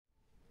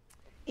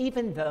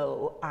Even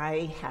though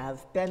I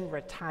have been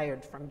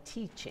retired from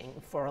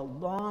teaching for a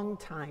long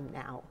time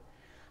now,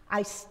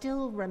 I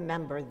still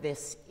remember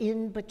this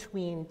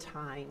in-between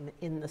time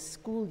in the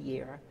school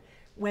year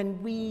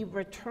when we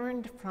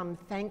returned from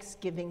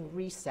Thanksgiving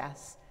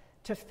recess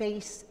to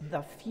face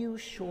the few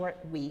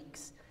short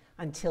weeks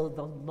until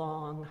the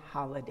long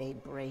holiday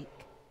break.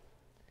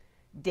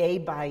 Day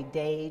by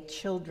day,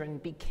 children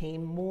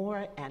became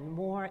more and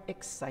more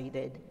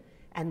excited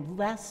and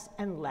less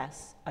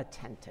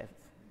attentive.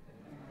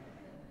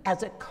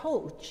 As a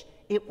coach,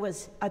 it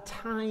was a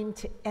time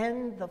to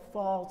end the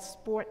fall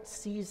sports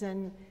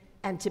season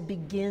and to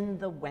begin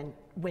the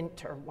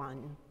winter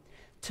one,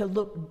 to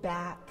look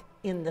back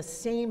in the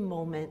same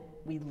moment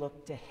we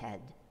looked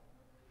ahead.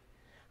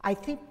 I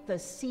think the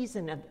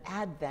season of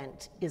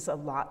Advent is a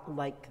lot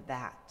like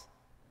that.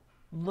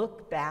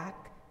 Look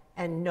back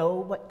and know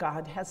what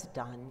God has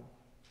done.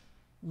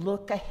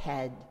 Look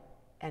ahead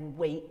and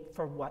wait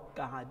for what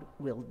God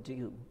will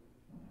do.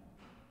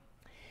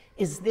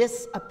 Is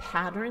this a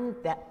pattern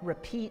that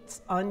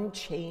repeats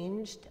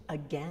unchanged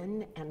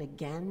again and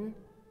again?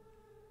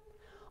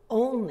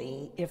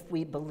 Only if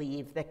we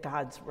believe that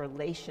God's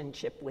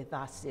relationship with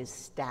us is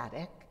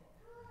static,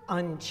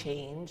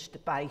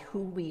 unchanged by who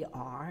we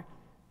are,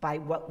 by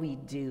what we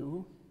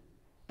do,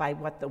 by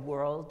what the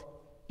world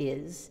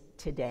is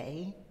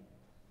today.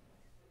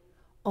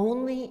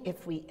 Only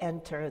if we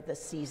enter the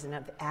season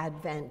of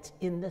Advent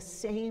in the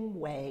same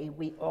way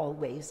we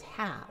always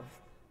have,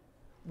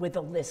 with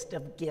a list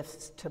of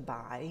gifts to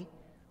buy,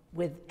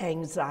 with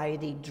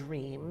anxiety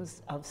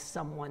dreams of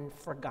someone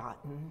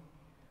forgotten,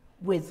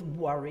 with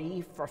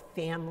worry for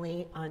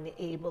family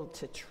unable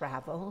to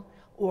travel,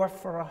 or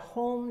for a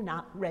home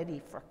not ready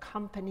for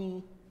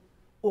company,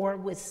 or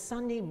with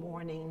Sunday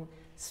morning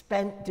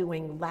spent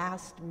doing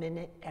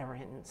last-minute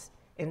errands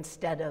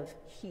instead of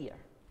here,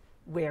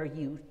 where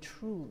you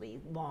truly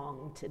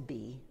long to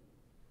be.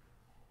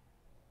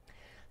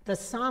 The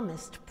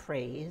psalmist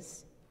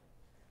prays,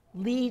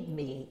 "Lead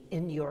me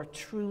in your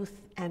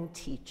truth and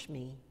teach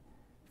me,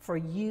 for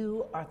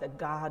you are the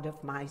God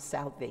of my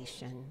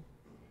salvation.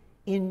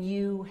 In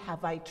you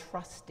have I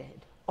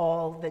trusted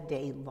all the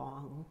day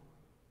long."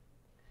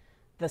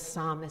 The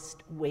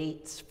psalmist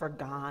waits for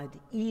God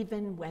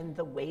even when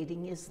the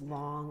waiting is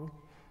long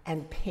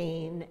and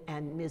pain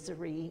and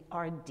misery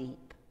are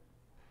deep.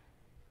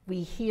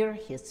 We hear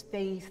his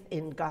faith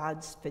in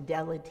God's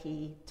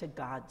fidelity to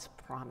God's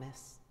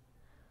promise.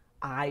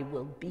 I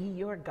will be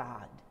your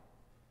God,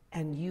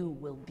 and you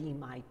will be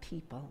my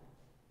people.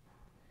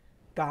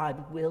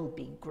 God will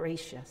be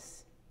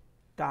gracious.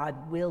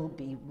 God will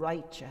be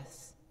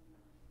righteous.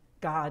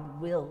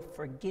 God will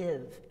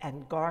forgive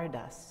and guard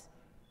us.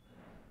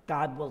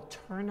 God will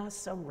turn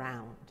us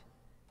around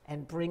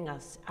and bring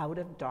us out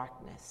of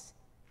darkness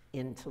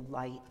into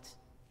light.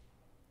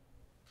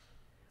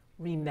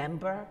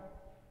 Remember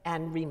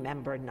and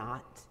remember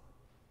not.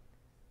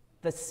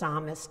 The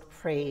psalmist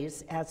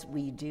prays, as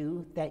we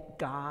do, that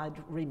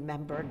God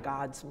remember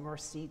God's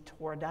mercy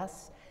toward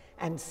us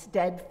and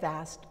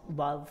steadfast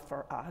love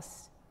for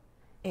us,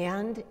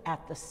 and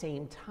at the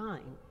same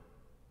time,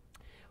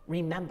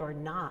 remember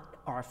not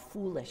our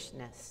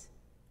foolishness,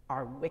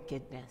 our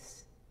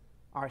wickedness,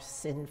 our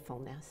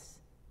sinfulness.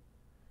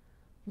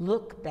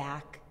 Look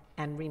back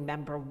and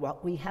remember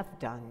what we have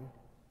done.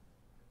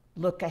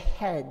 Look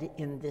ahead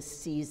in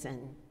this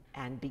season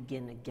and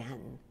begin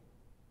again.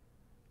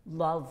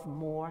 Love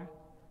more,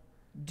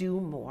 do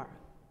more,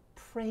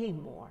 pray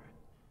more,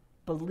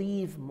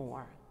 believe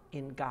more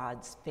in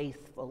God's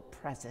faithful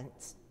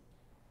presence.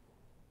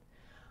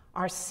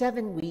 Our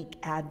 7-week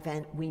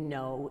Advent, we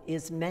know,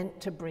 is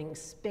meant to bring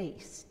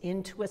space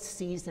into a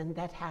season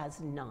that has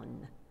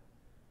none.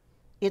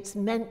 It's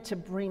meant to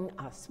bring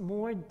us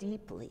more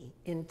deeply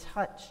in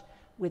touch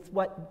with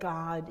what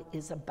God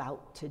is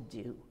about to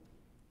do.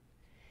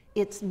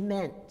 It's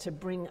meant to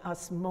bring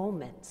us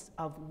moments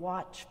of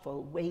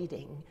watchful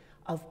waiting,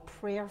 of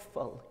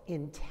prayerful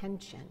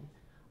intention,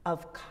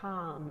 of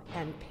calm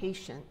and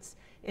patience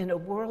in a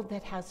world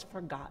that has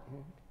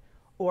forgotten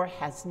or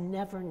has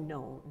never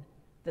known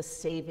the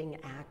saving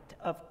act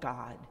of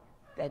God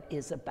that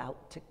is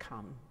about to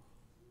come.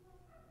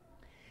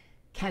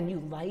 Can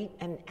you light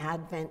an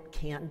Advent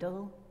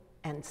candle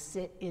and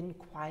sit in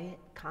quiet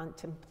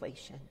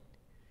contemplation?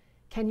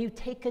 Can you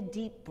take a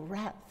deep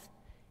breath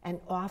and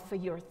offer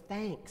your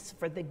thanks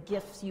for the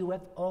gifts you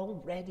have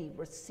already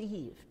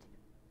received?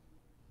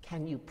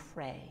 Can you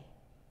pray?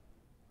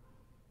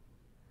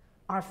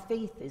 Our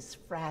faith is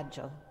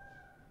fragile.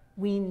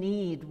 We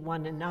need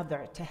one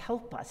another to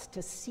help us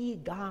to see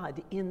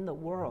God in the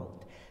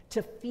world,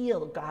 to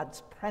feel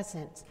God's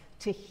presence,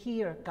 to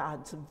hear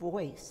God's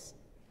voice.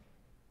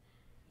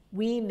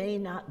 We may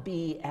not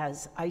be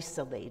as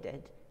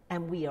isolated,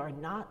 and we are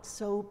not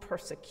so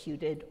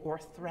persecuted or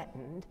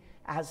threatened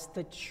as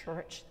the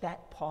church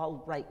that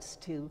Paul writes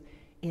to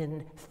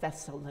in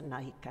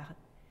Thessalonica.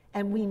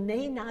 And we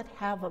may not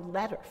have a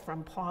letter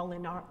from Paul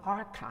in our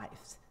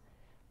archives,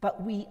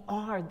 but we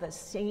are the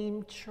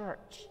same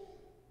church.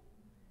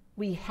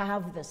 We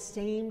have the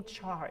same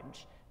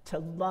charge to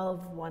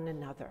love one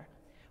another.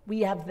 We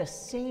have the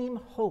same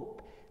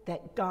hope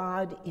that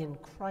God in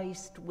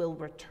Christ will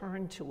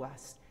return to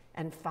us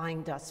and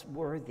find us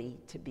worthy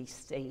to be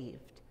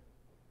saved.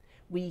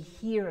 We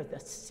hear the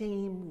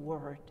same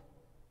word.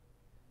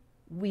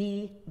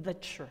 We, the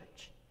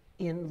church,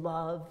 in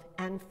love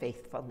and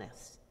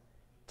faithfulness,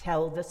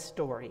 tell the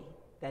story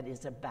that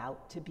is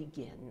about to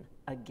begin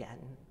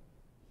again.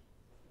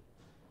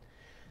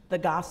 The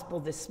gospel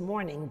this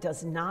morning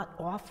does not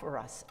offer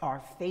us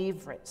our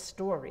favorite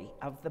story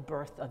of the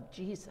birth of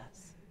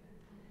Jesus.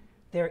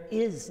 There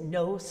is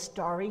no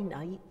starry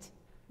night,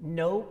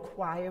 no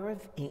choir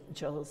of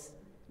angels,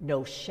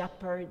 no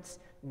shepherds,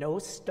 no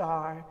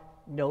star,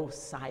 no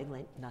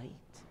silent night.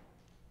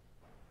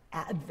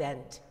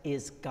 Advent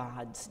is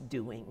God's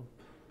doing,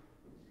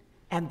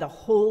 and the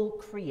whole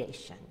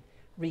creation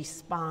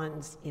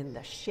responds in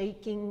the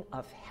shaking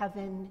of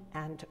heaven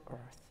and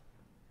earth.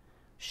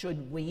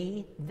 Should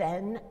we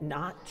then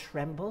not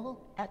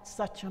tremble at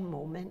such a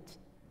moment?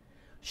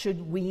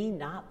 Should we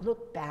not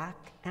look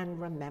back and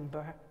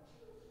remember?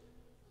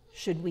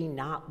 Should we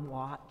not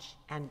watch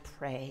and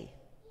pray?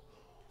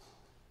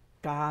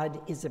 God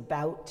is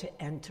about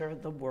to enter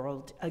the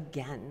world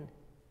again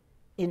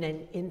in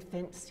an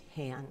infant's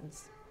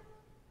hands,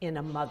 in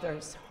a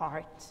mother's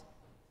heart,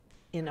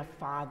 in a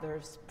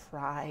father's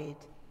pride,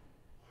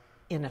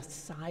 in a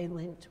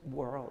silent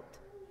world,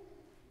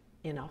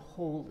 in a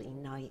holy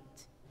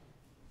night.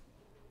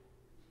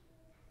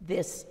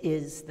 This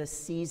is the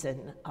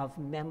season of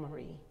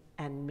memory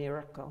and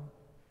miracle,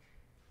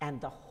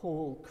 and the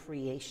whole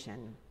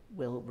creation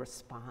will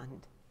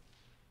respond.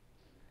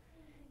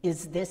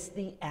 Is this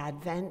the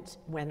Advent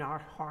when our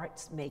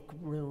hearts make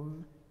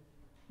room,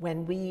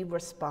 when we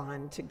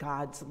respond to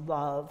God's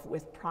love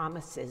with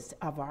promises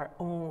of our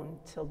own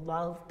to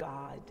love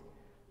God,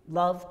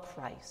 love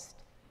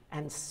Christ,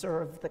 and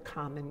serve the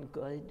common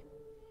good?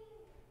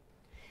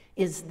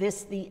 Is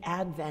this the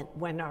Advent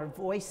when our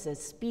voices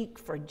speak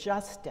for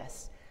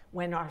justice,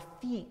 when our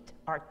feet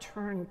are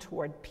turned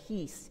toward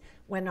peace,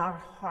 when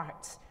our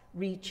hearts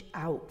reach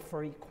out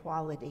for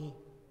equality?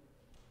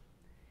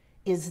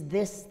 Is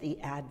this the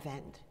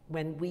Advent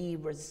when we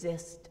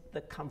resist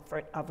the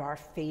comfort of our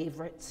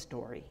favorite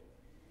story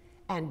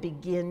and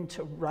begin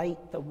to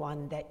write the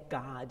one that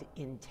God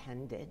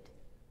intended,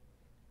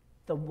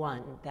 the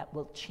one that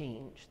will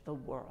change the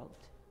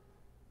world?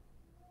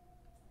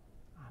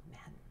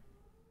 Amen.